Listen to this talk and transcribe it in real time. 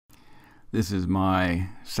This is my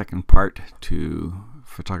second part to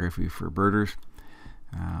photography for birders.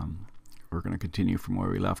 We're going to continue from where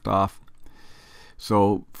we left off.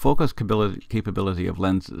 So focus capability of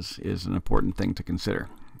lenses is an important thing to consider.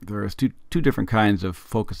 There's two different kinds of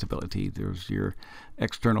focus ability. There's your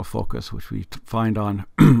external focus, which we find on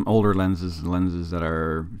older lenses that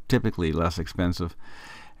are typically less expensive,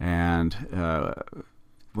 and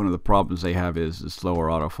one of the problems they have is slower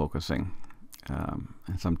autofocusing, and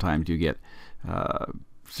sometimes you get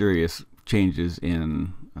serious changes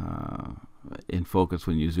in focus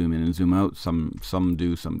when you zoom in and zoom out. Some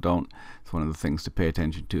do, some don't. It's one of the things to pay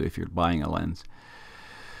attention to if you're buying a lens.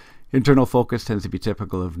 Internal focus tends to be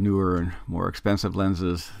typical of newer and more expensive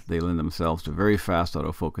lenses. They lend themselves to very fast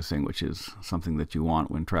autofocusing, which is something that you want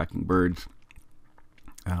when tracking birds.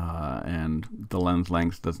 And the lens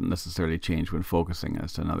length doesn't necessarily change when focusing.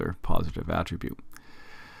 That's another positive attribute.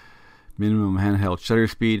 Minimum handheld shutter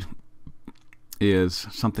speed is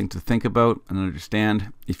something to think about and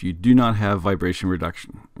understand. If you do not have vibration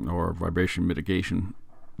reduction or vibration mitigation,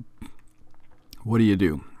 what do you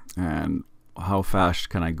do? And how fast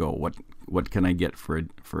can I go? What can I get for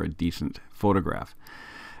a decent photograph?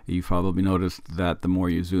 You've probably noticed that the more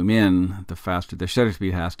you zoom in, the faster the shutter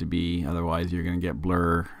speed has to be. Otherwise, you're going to get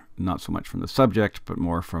blur, not so much from the subject, but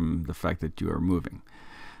more from the fact that you are moving.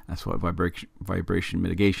 That's what vibration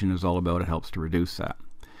mitigation is all about. It helps to reduce that.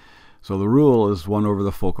 So the rule is 1 over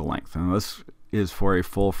the focal length. And this is for a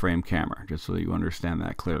full frame camera, just so you understand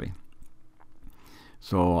that clearly.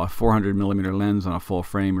 So a 400mm lens on a full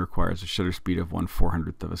frame requires a shutter speed of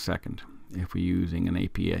 1/400th of a second. If we're using an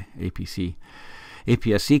APS-C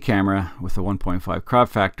camera with a 1.5 crop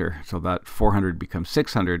factor, so that 400 becomes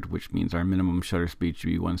 600, which means our minimum shutter speed should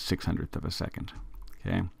be 1/600th of a second.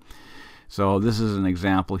 Okay, so this is an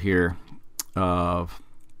example here of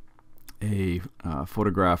a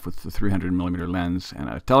photograph with the 300mm lens and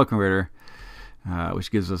a teleconverter, which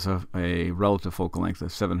gives us a relative focal length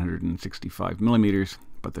of 765mm,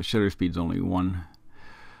 but the shutter speed is only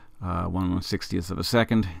 1/160th of a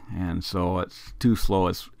second, and so it's too slow.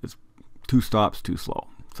 It's 2 stops too slow.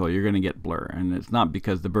 So you're going to get blur, and it's not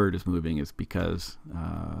because the bird is moving, it's because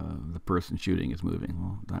the person shooting is moving.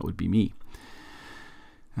 Well, that would be me.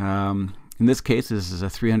 In this case, this is a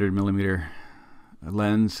 300mm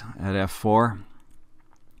lens at f4,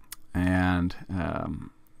 and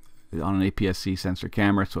on an APS-C sensor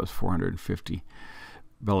camera, so it's 450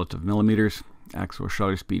 relative millimeters. Actual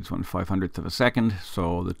shutter speed is 1/500th of a second,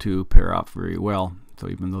 so the two pair up very well. So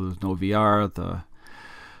even though there's no VR, the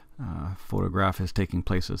photograph is taking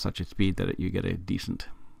place at such a speed that you get a decent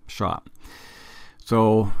shot.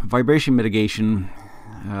 So vibration mitigation,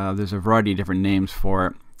 there's a variety of different names for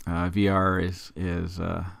it. VR is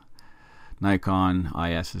Nikon,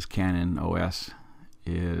 IS is Canon, OS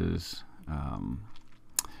is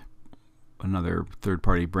another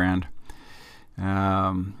third-party brand.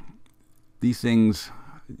 These things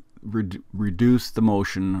reduce the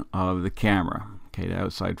motion of the camera, okay, to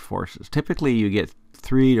outside forces. Typically you get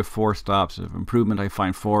 3 to 4 stops of improvement. I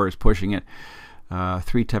find 4 is pushing it.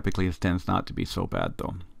 3 typically tends not to be so bad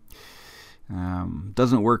though.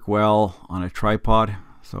 Doesn't work well on a tripod.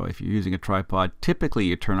 So if you're using a tripod, typically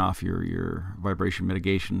you turn off your vibration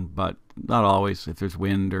mitigation, but not always. If there's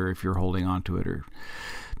wind or if you're holding onto it, or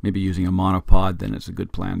maybe using a monopod, then it's a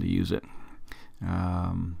good plan to use it.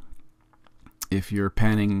 If you're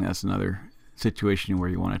panning, that's another situation where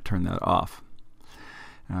you want to turn that off.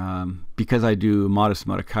 Because I do a modest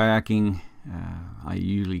amount of kayaking, I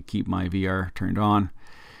usually keep my VR turned on.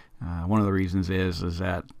 One of the reasons is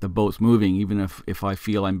that the boat's moving. Even if I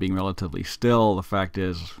feel I'm being relatively still, the fact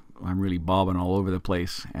is I'm really bobbing all over the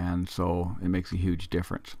place, and so it makes a huge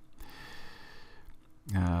difference.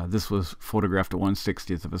 This was photographed at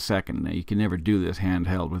 1/60th of a second. Now you can never do this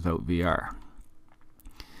handheld without VR.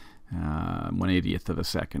 1/80th of a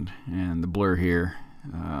second, and the blur here,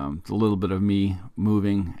 it's a little bit of me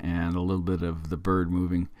moving and a little bit of the bird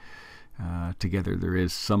moving. Together there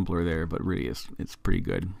is some blur there, but really it's pretty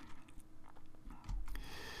good.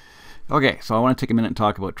 Okay, so I want to take a minute and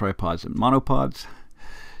talk about tripods and monopods.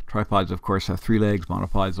 Tripods, of course, have 3 legs.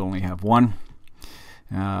 Monopods only have 1.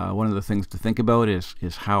 One of the things to think about is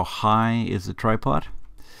how high is the tripod?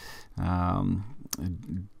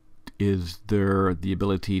 Is there the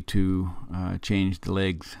ability to change the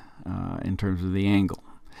legs in terms of the angle?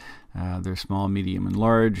 There's small, medium, and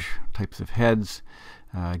large types of heads.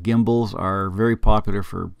 Gimbals are very popular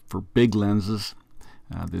for big lenses.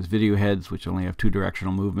 There's video heads, which only have 2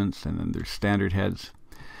 directional movements, and then there's standard heads.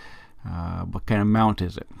 What kind of mount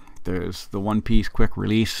is it? There's the one-piece quick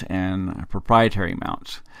release and proprietary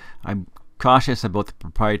mounts. I'm cautious about the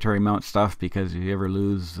proprietary mount stuff, because if you ever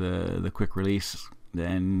lose the quick release,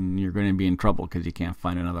 then you're going to be in trouble because you can't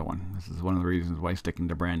find another one. This is one of the reasons why sticking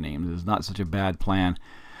to brand names is not such a bad plan,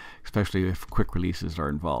 especially if quick releases are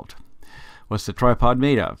involved. What's the tripod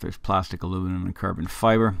made of? There's plastic, aluminum, and carbon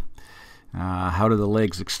fiber. How do the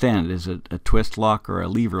legs extend? Is it a twist lock or a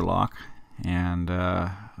lever lock? And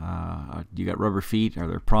you got rubber feet. Are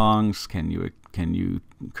there prongs? Can you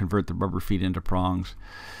convert the rubber feet into prongs?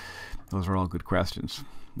 Those are all good questions.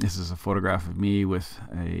 This is a photograph of me with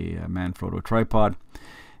a Manfrotto tripod,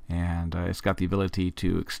 and it's got the ability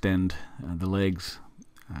to extend the legs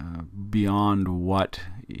beyond what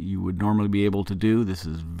you would normally be able to do. This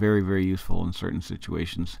is very, very useful in certain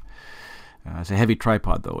situations. It's a heavy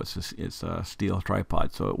tripod, though. It's a steel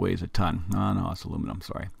tripod, so it weighs a ton. No, it's aluminum,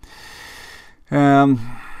 sorry.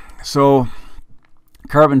 So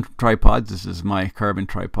carbon tripods. This is my carbon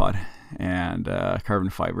tripod, and carbon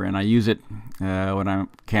fiber, and I use it when I'm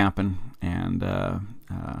camping and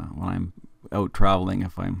when I'm out traveling,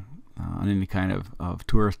 if I'm on any kind of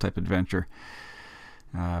tourist type adventure.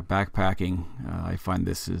 Backpacking, I find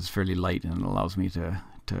this is fairly light and allows me to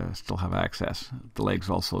still have access. The legs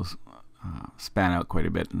also span out quite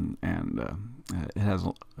a bit, and it has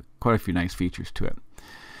quite a few nice features to it.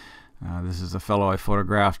 This is a fellow I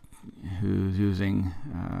photographed who's using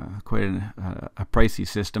quite a pricey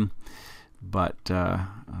system, but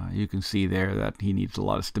you can see there that he needs a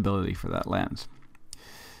lot of stability for that lens.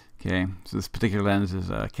 Okay, so this particular lens is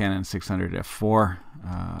a Canon 600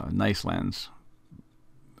 f4, nice lens.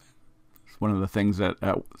 It's one of the things that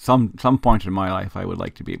at some point in my life I would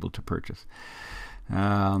like to be able to purchase.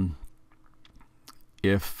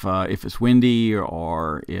 If it's windy,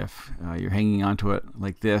 or if you're hanging onto it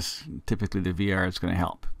like this, typically the VR is going to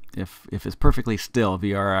help. If it's perfectly still,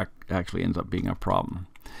 VR actually ends up being a problem.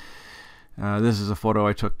 This is a photo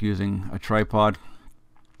I took using a tripod,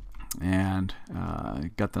 and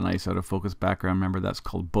got the nice out of focus background. Remember, that's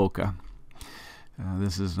called bokeh.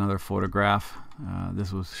 This is another photograph.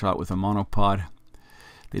 This was shot with a monopod.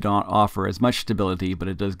 They don't offer as much stability, but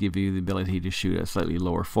it does give you the ability to shoot at slightly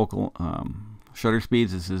lower focal shutter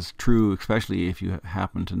speeds. This is true especially if you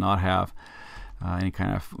happen to not have any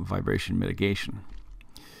kind of vibration mitigation.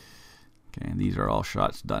 Okay, and these are all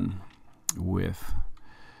shots done with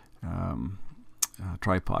a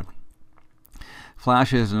tripod.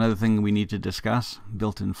 Flash is another thing we need to discuss.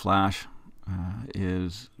 Built-in flash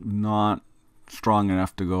is not strong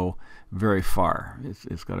enough to go very far.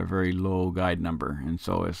 It's got a very low guide number, and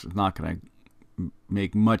so it's not going to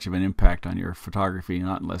make much of an impact on your photography,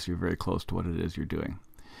 not unless you're very close to what it is you're doing.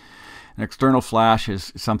 An external flash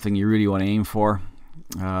is something you really want to aim for.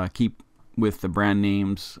 Keep with the brand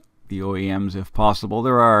names, the OEMs if possible.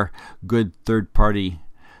 There are good third-party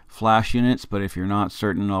flash units, but if you're not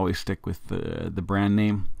certain, always stick with the brand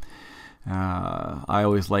name. I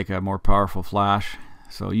always like a more powerful flash,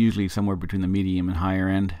 so usually somewhere between the medium and higher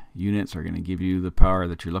end units are going to give you the power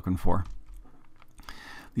that you're looking for.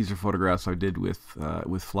 These are photographs I did with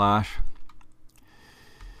flash,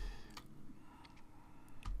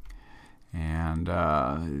 and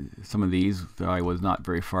some of these I was not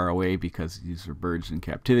very far away because these are birds in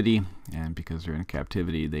captivity, and because they're in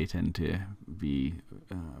captivity they tend to be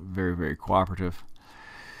very, very cooperative.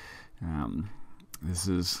 This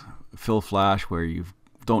is fill flash, where you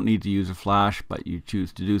don't need to use a flash, but you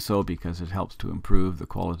choose to do so because it helps to improve the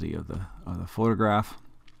quality of the photograph.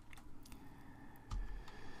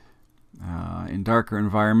 In darker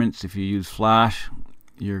environments, if you use flash,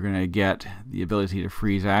 you're going to get the ability to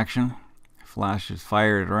freeze action. Flash is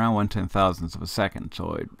fired at around 1/10,000th of a second,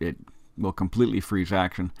 so it will completely freeze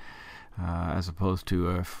action, as opposed to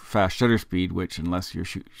a fast shutter speed, which, unless you're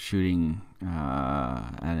shooting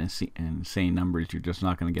at insane numbers, you're just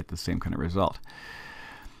not going to get the same kind of result.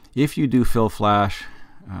 If you do fill flash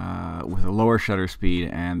with a lower shutter speed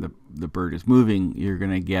and the bird is moving, you're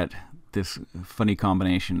going to get this funny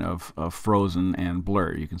combination of frozen and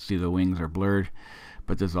blur. You can see the wings are blurred,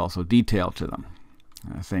 but there's also detail to them.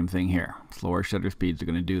 Same thing here. Slower shutter speeds are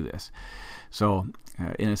going to do this. So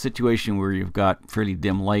in a situation where you've got fairly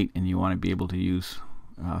dim light and you want to be able to use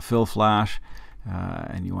fill flash,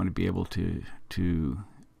 and you want to be able to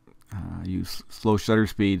use slow shutter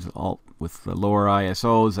speeds all with the lower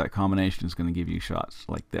ISOs, that combination is going to give you shots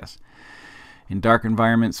like this. In dark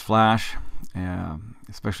environments, flash,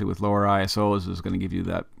 especially with lower ISOs, is going to give you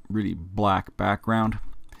that really black background.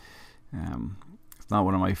 It's not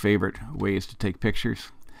one of my favorite ways to take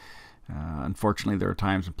pictures. Unfortunately, there are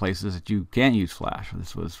times and places that you can't use flash.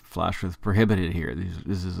 Flash was prohibited here.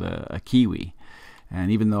 This is a Kiwi, And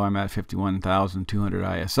even though I'm at 51,200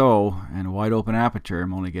 ISO and a wide open aperture,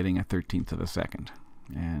 I'm only getting a 1/13 of a second.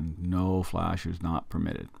 And no flash is not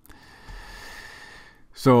permitted.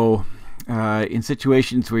 So in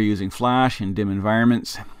situations where you're using flash in dim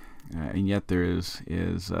environments, and yet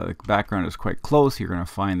the background is quite close, you're going to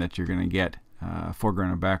find that you're going to get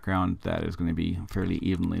foreground and background that is going to be fairly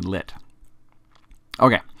evenly lit.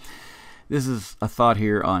 Okay, this is a thought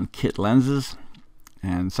here on kit lenses.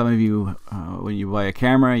 And some of you, when you buy a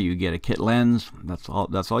camera, you get a kit lens. That's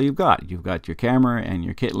all you've got. You've got your camera and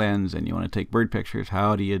your kit lens, and you want to take bird pictures.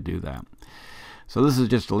 How do you do that? So this is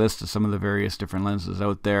just a list of some of the various different lenses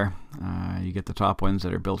out there. You get the top ones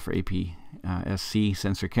that are built for APS-C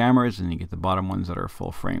sensor cameras, and you get the bottom ones that are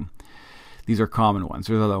full frame. These are common ones.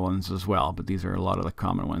 There's other ones as well, but these are a lot of the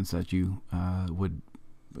common ones that you would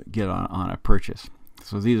get on a purchase.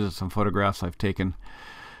 So these are some photographs I've taken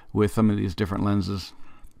with some of these different lenses,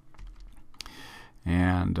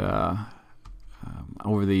 and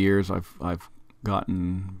over the years I've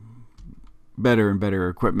gotten better and better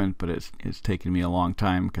equipment, but it's taken me a long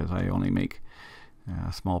time because I only make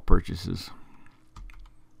small purchases.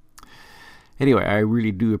 Anyway, I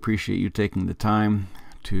really do appreciate you taking the time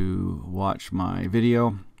to watch my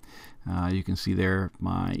video. You can see there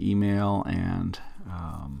my email and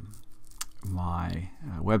my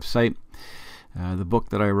website. The book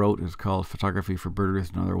that I wrote is called Photography for Birders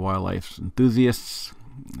and Other Wildlife Enthusiasts.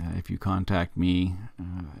 If you contact me,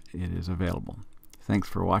 it is available. Thanks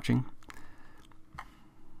for watching.